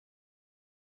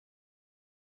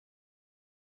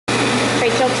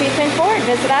Toothman Ford.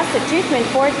 Visit us at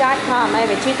toothmanford.com. I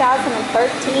have a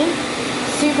 2013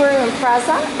 Subaru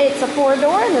Impreza. It's a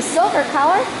 4-door in the silver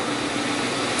color.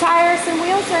 Tires and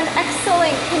wheels are in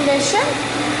excellent condition.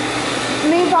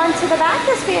 Move on to the back.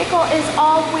 This vehicle is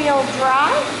all-wheel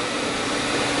drive.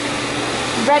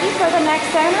 Ready for the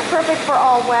next owner. Perfect for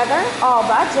all weather, all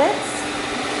budgets.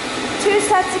 2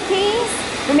 sets of keys.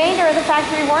 Remainder of the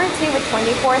factory warranty with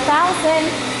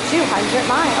 24,200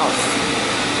 miles.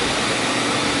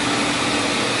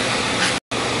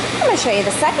 I'm going to show you the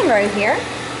second row here.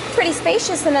 Pretty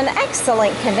spacious and in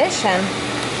excellent condition.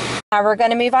 Now we're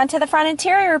going to move on to the front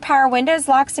interior. Power windows,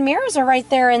 locks, and mirrors are right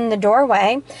there in the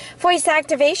doorway. Voice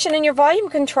activation and your volume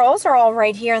controls are all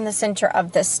right here in the center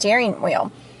of the steering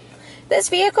wheel. This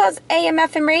vehicle has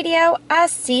AM/FM radio, a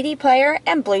CD player,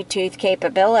 and Bluetooth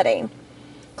capability.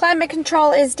 Climate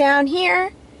control is down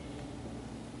here.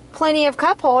 Plenty of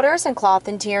cup holders and cloth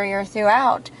interior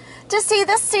throughout. To see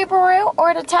this Subaru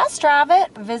or to test drive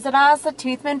it, visit us at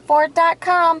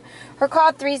toothmanford.com or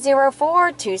call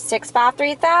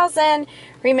 304-265-3000.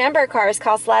 Remember, cars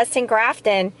cost less in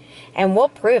Grafton, and we'll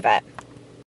prove it.